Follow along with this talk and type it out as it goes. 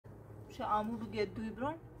شو عمو بقى دوي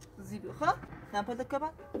برون زيبي خا نام بده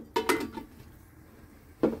كمان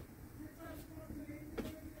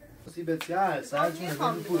Fatemehtsla Sara Jan and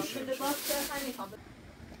Farzaneh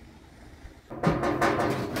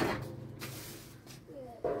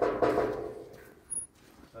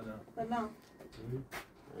سلام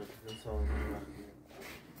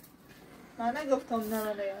من نگفتم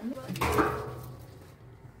نه یعنی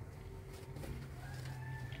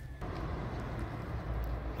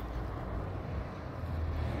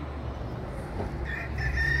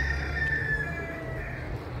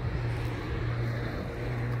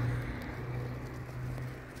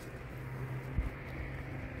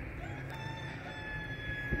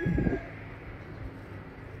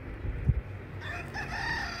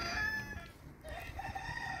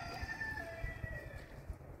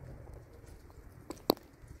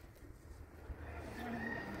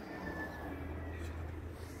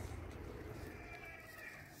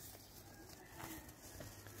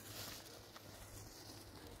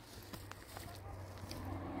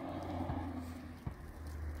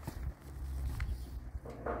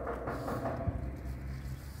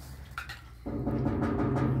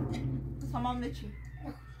Tamam çiğ.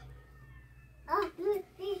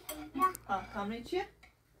 Tamam çiğ.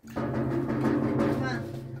 Ha.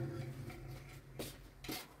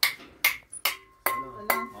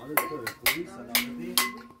 سلامتی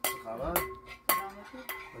خبر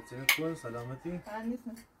بچه خوبه سلامتی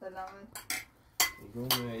سلامت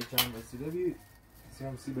میگم یکم وسیله بی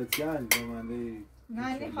سیام سیبت گل گمنده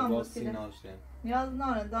نه نمیخوام وسیله نیاز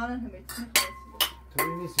نداره دارن همه چی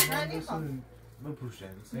تو نیستی نه نمیخوام بپوشن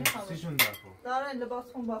سیشون دارم دارن لباس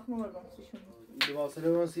خون باخت مردم سیشون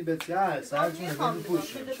لباس سیبت سر چون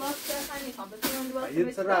بپوشن لباس که نمیخوام بتونم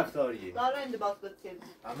یه چه رفتاریه دارن لباس بتکل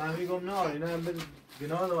من میگم نه اینا هم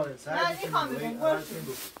گناه داره نه نمیخوام بگم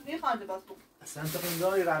میخوام لباس بگم اصلا تو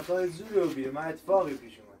خیلی رفتار زوری رو بیره من اتفاقی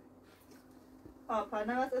پیش اومد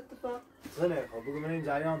پرنم از اتفاق زنه خب بگو من این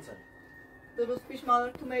جریان سنه 2 روز پیش مادر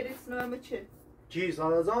تو میرسنم چه کی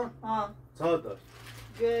سارا جان سال داشت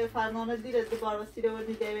فرزانه دیره دوباره وسیله و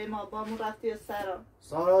دیده ما با مون رفتی سرا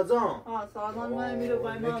سارا جان سارا جان ما میره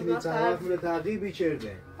با ما میکنی چند وقت میره تعقیبی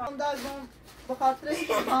کرده هم دارم به خاطر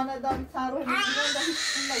خانه دارم سر رو میگیرم ده هیچ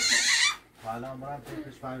نکنم حالا برم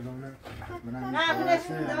پیش فرزانه نه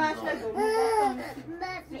بنشون دمش نگو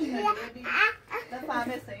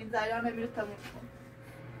نفهمه این جریان نمیره تموم کن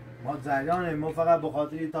ما جریانه ما فقط به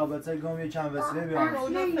خاطر تابته گم یه چند وسیله بیارم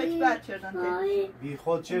اونا فکر بد کردن بی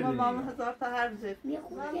خود چردی ما هزار تا هر زفت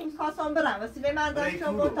من خواستم برم وسیله من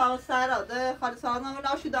داشتم با تا سرا ده خالی سازم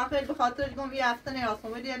ناشو داخل به خاطر گم یه هفته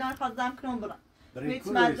نیاستم ولی الان خواستم کنم برم میت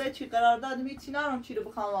مدره چی قرارداد میت چی نارم چی رو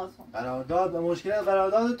بخوام واسم قرارداد مشکل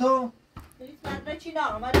قرارداد تو میت مدره چی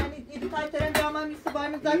نارم من این تای ترم بیام میست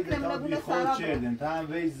بایم ذکر نمونه سرا چردن تا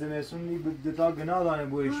هم وی زمستون تا گناه داره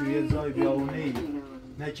بوی شو یه جای بیاونه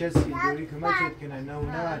نه کسی دوری کمکت کنه نه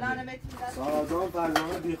اونه سارا جان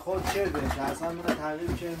فرزانه بی خود کرده که اصلا من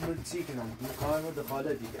تغییر کنم چی کنم این کار رو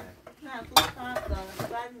دخالتی کنه نه خود حق داره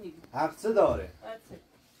حق چه داره؟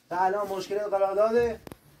 تا الان مشکل قرارداده؟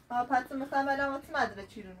 پس مثلا علامت مدره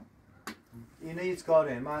چی رو اینه هیچ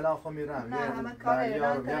کاره من الان خب میرم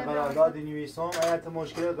یه قراردادی نویسم اگه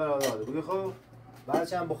مشکل قرارداده بگی خب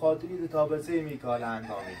بچه هم بخاطری تابسه میکال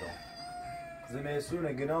انجام میدم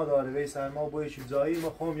زمستون گناه داره وی سرما بویش جایی ما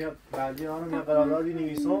خب یه بعدی آنم یه قراردادی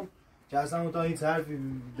نویسم که اصلا اون تا این حرفی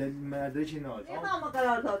مرده چی ناد یه نام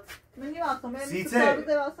قرارداد من نیوستم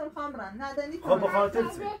خب بخاطر چه؟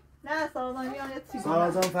 نه سارازان میان یه چیزی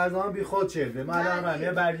سارازان فرزانه بی خود چرده من الان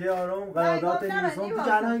یه برگه آرام قرارداد نویسم تو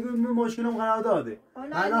که الان مشکلم قرارداده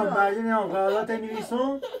الان برگه نیام قرارداد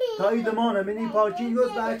نویسم تا ایدمانه من این پارکینگ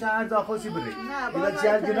روز بچه هر داخوصی بره اینا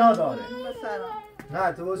چیز گناه داره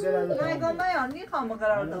نه تو باز یه لحظه نه گم بیان نیخوام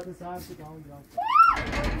قرارداد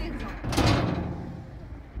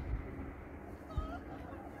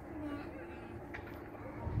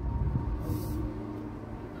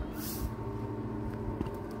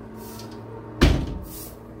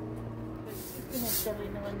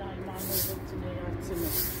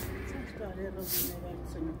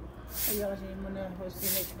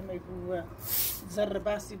زر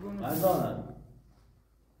باسی بوم ازان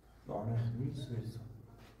دانش نیست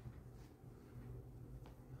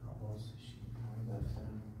حواسش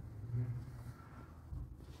دفتر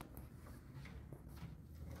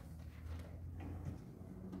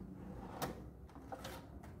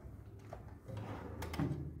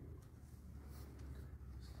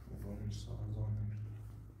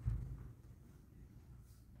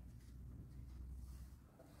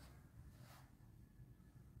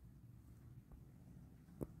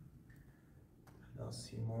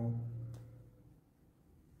سیمان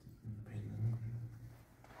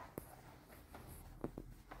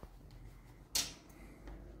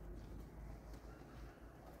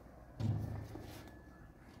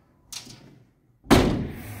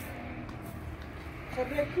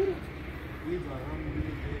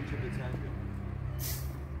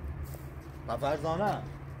فرزانه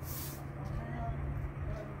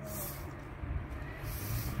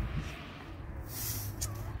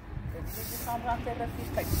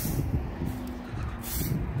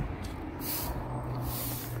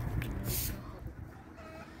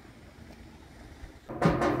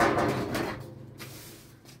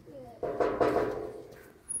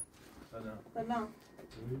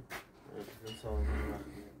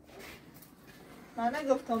من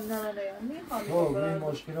نگفتم نه میخوام این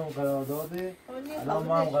مشکل اون قرارداده الان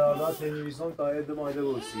ما هم قرارداد بنویسم تا عید مایده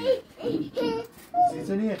برسی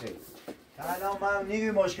چیزی نیه خیلی الان من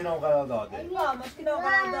نیگه مشکل اون قرارداده مشکل اون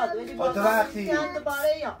قرارداده ولی با تو وقتی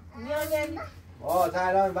دوباره یا تا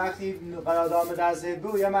الان وقتی قرارداد دستت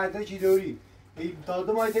بود یه مدرکی دوری تا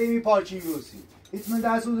 2 ماه می پارکینگ برسی هیچ من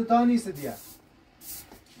دست بود تا نیست دیگه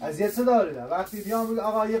اذیت داره وقتی بیام بگه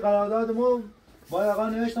آقا یه قرارداد ما با آقا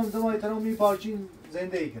نوشتم 2 ماه تا می پارکینگ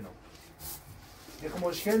زندگی کنم یک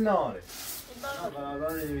مشکل ناره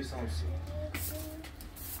قرارداد نویسم سی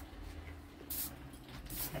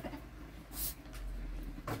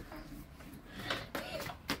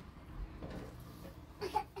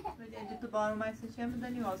تو بارو مایسی چه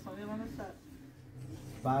میدنی واسم یه منو سر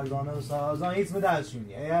فرزانه و سارا جان هیچ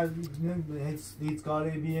مدرسونی اگر هیچ کاری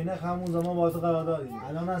بیینه همون زمان با تو قرارداد داریم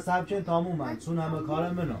الان من سبکن تامون من چون همه کار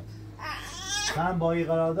منو من با این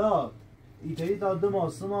قرارداد ایتایی تا 2 ماه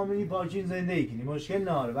 3 ماه منی پارکینگ زندگی کنی مشکل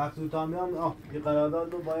ناره وقتی تا میام یه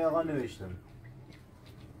قرارداد رو با آقا نوشتم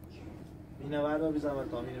اینه وردا بیزم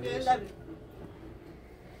تا می نوشتم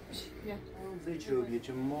زیچو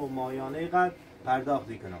چه مایانه قد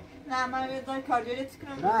پرداختی کنم نه من یه کاردیولیت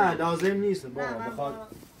کنم نه لازم نیست بابا بخواد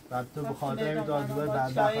بعد تو بخاطر این دادوبر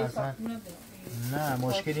بعد اصلا نه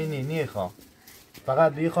مشکلی نیخوام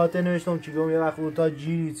فقط به خاطر نوشتم که گم یه وقت رو تا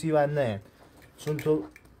جیری چی و نه چون تو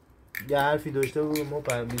یه حرفی داشته بود ما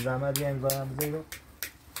بی زحمت یه امضا بزنیم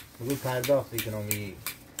بگو پرداختی کنم یه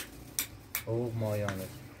حقوق مایانه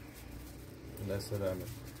دست درمه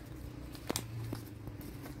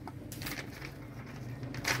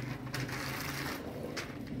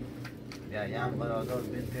یه هم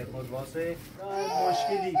قرارداد بنت خود واسه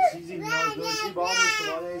مشکلی چیزی نیاز داشتی با همون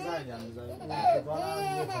شماره زنگم بزنیم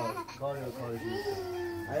کارش نیست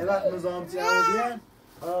اگه وقت نظامتی همو بیان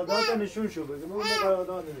قرارداد نشون شو بگیم ما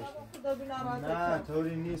قرارداد نوشتیم نه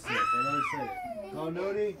طوری نیست خدای سر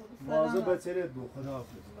کانوری مواظب بچرت بود خدا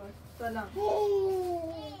حافظ سلام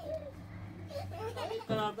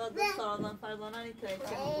قرارداد سارا جان فرزانه نیست اینجا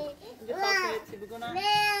خاطره چی بگونم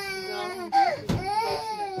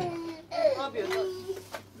آبیو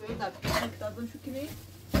داد دادون شو کنی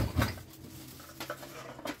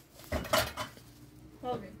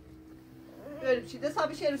آبیو böyle bir şey de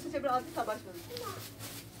sabit şey ruhsatı bir altı tabaş var.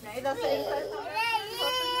 Ne da sayı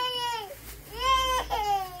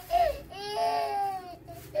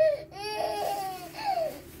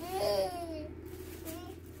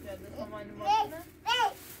geldi zamanı var mı?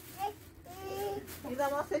 Bir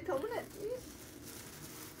zaman sen kabul et.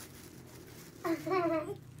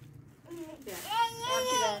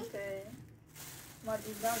 Antirente.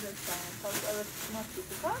 Madrid'den de sen. Tabii evet nasıl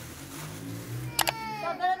tutar?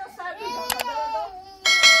 Sadarano serve, sadarano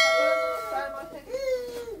serve.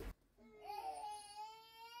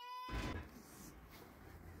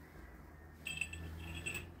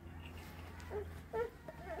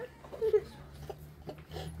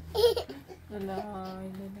 La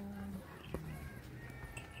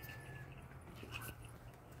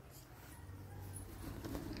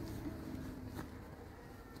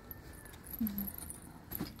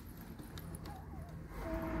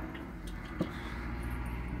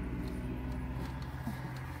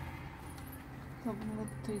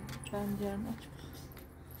pencereni açık.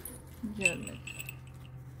 Görmedim.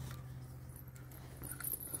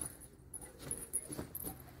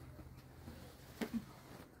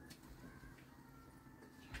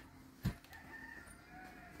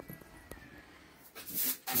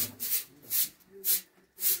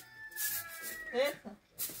 Evet.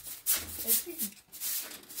 Ettik mi?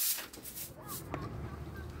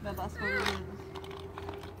 Ben basma veriyorum.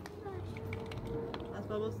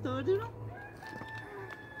 Basma bastı ördüğünü.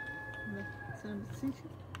 Sen bitsin şu.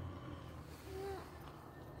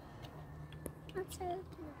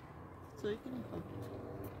 Soy ki mi kaldı?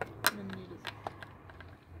 Ben değiliz.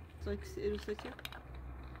 Soy ki eru seçer.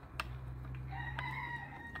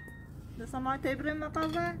 Desa mai tebrem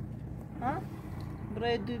makaza? Ha?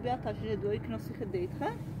 Buraya düğbe taşıya doyuk nasıl khideyt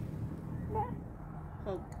ha?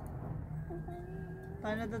 خب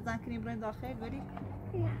طالما ده ذاكرين برين داخل بري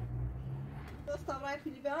بس طبعا في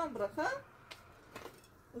اللي بيعمل برخا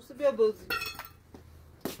وسبيا بوزي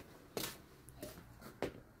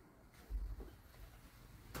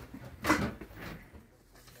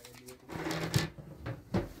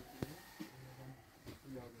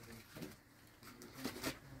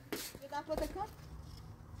بکن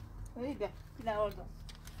بیا نه orada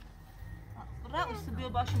برا üstü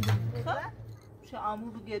bir başım dönüyor ha şu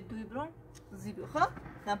amuru gedduy bron zibi ha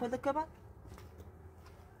ne yapalım kapat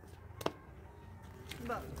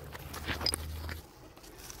bak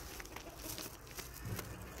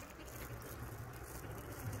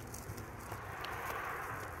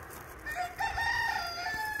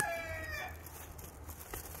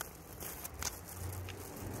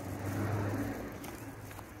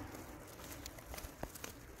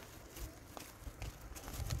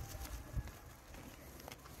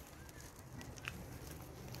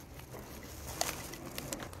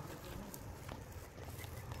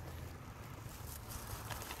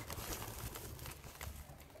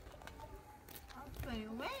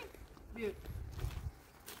Büyük.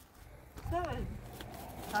 Severim.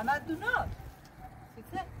 Sana dunat.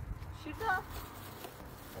 Size şurada.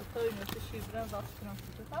 Otoyun işte şuradan bastırıyorum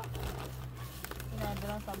şurada.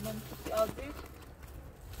 Nereden tamam çok az değil.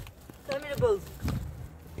 Sen beni bozdun.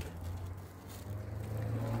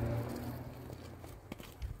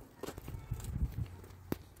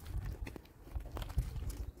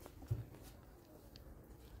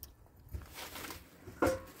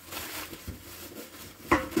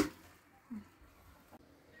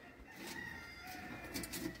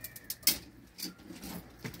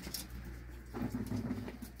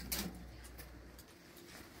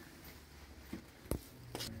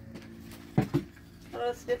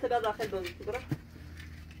 سلیت را داخل بازی برو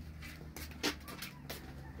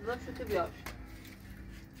زن شوتی بیاش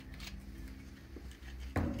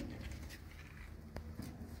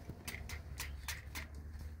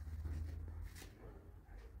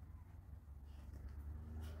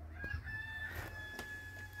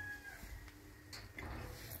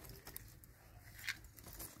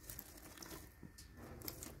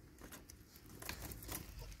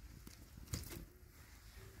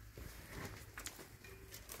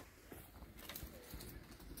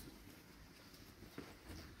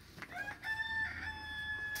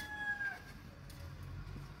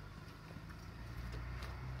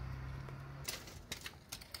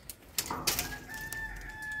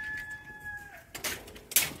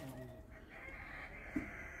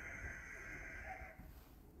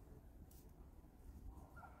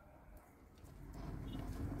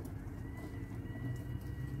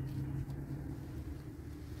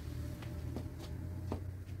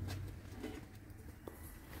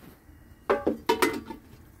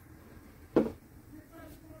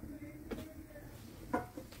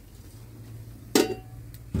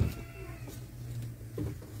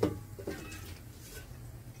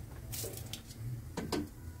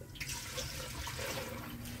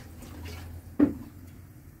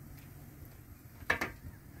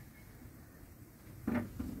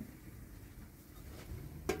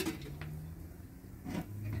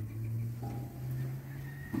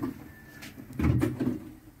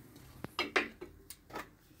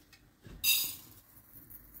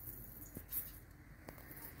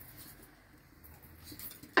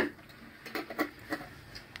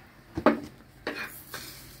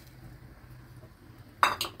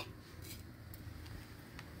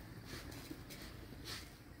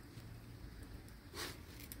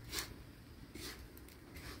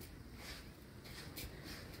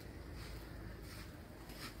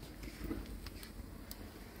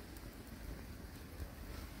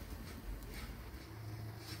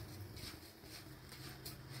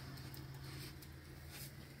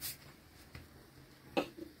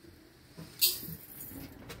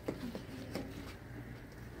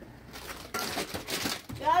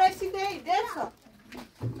Değil, dersa.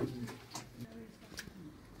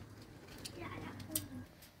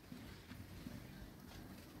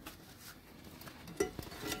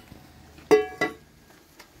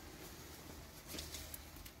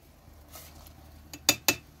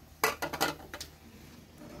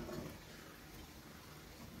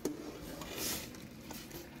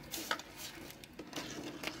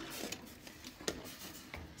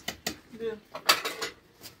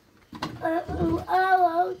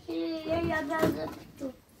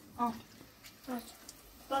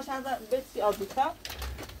 Proszę być odbyta.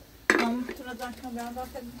 Mam które zamknę będę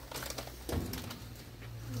wtedy.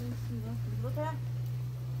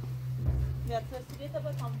 Ja to jest to bo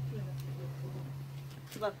tam przyjdę.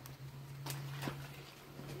 Zobacz.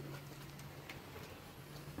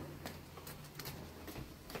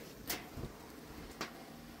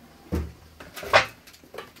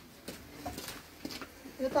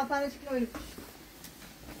 Ja to pan śpiewaj.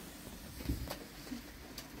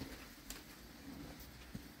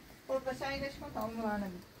 قشنگش کن تا اون رو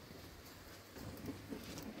نمید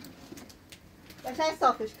قشنگ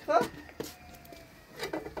صافش کن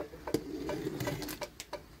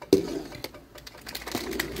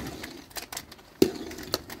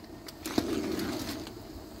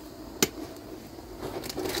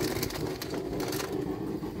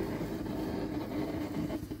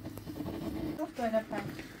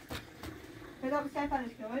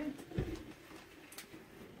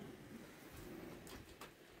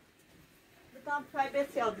هم پای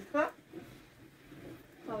بسیار بکن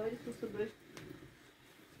تاوری سوسو بش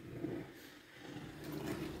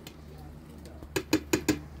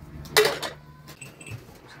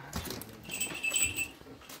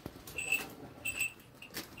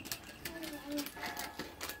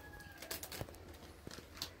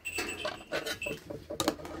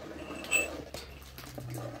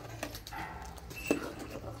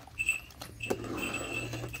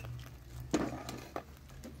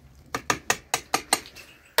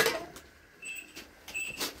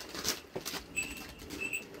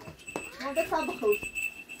ده طبخه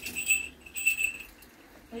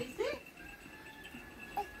هيسي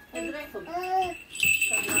ادري خب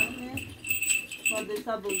ما ده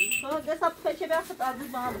طبخه ده طبخه چه بخت ابو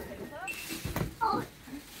با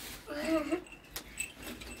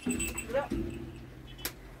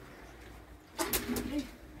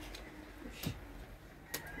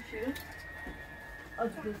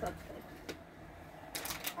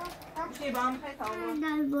شي بام خي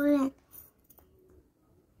تمام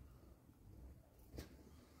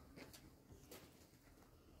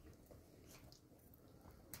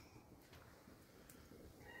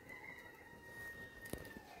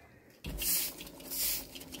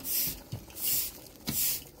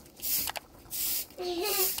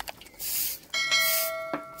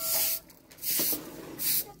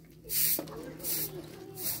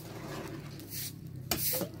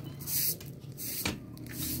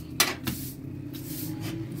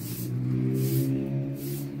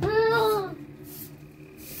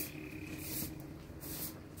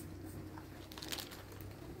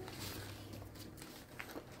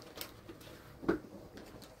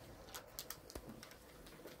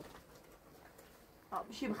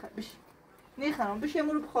بشی بخیر بشی نیخرم بشی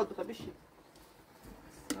امرو بخواد بخیر بشی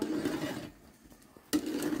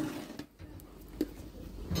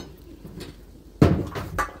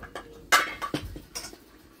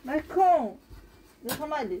نکن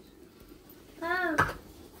نخوام علیش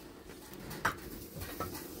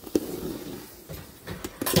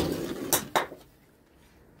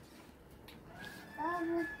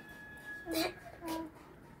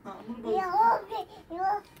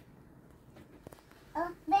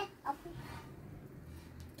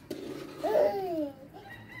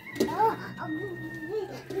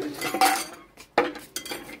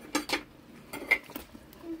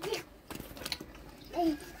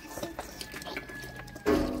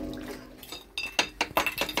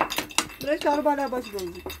برای چهار بالا باش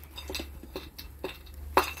بازی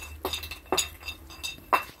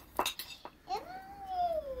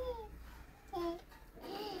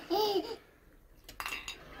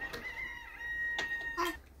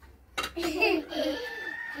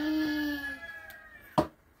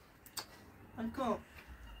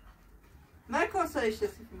نکن سایش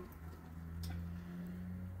دستی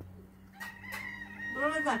برو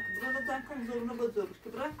نزن کن زورونه با زورش که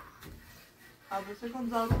برای حواسه کن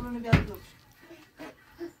زورونه بیاد زورش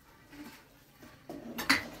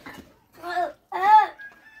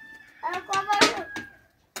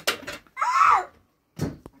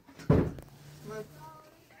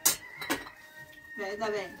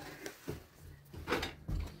بین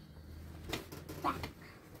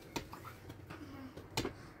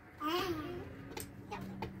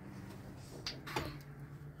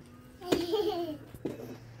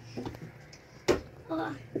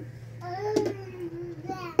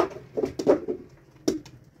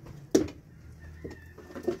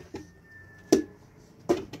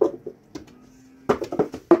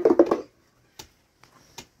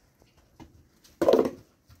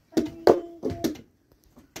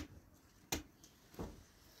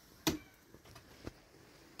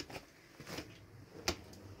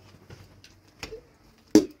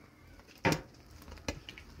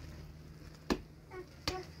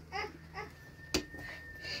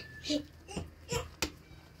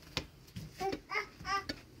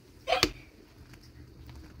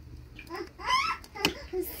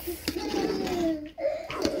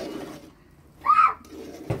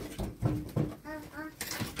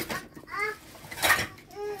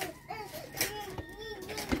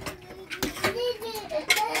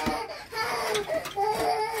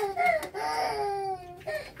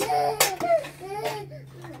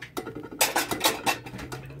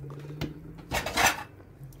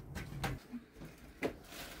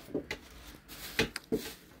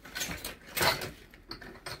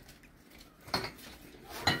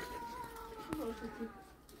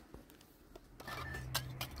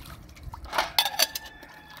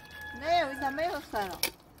Sara.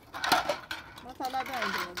 Masala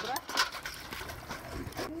beğendim bırak.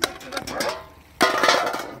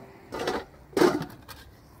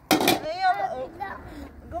 Ne ya?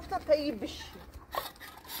 Gofta tayyip bir şey.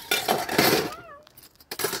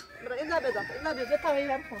 إلا بيضة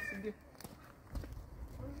تغيير خاص بيه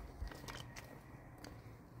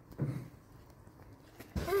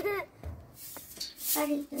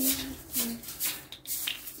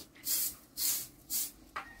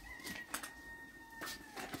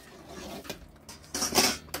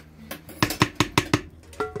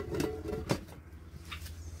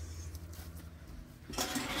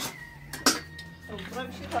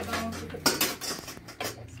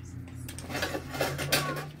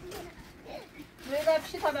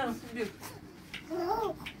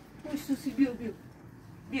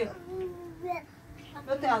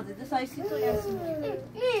ده سايسي تو ياسين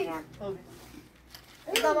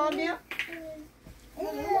tamam ya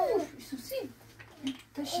susi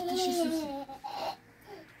taşı susi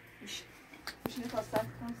şimdi pastak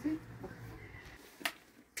kansi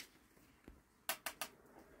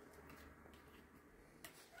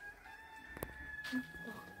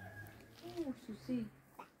susi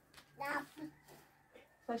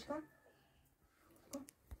başkan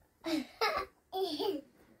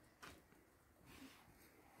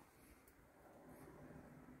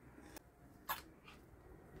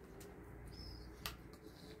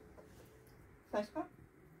Başka?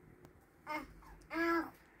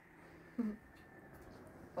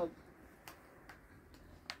 Hop.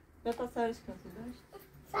 Yatağa servis kasılır.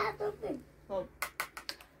 Sağ dokun. Hop.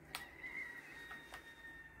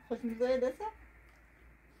 Hoşunuza ederse?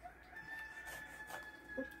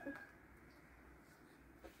 Hop.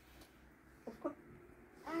 Hop.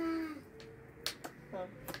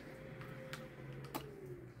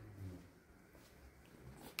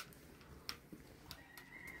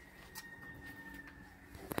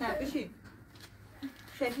 Ha, بشین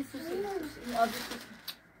شاهین سوسی این آبی سوسی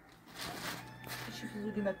بشین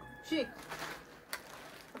زودی مکن چی؟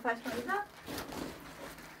 فرش کنیدم؟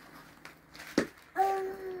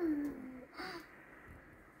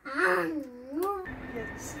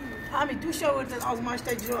 همین دوش آورد آزمایش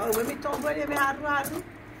تجربه و میتون بریم هر رو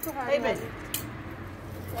ای بله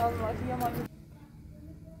آزمایش یا مالی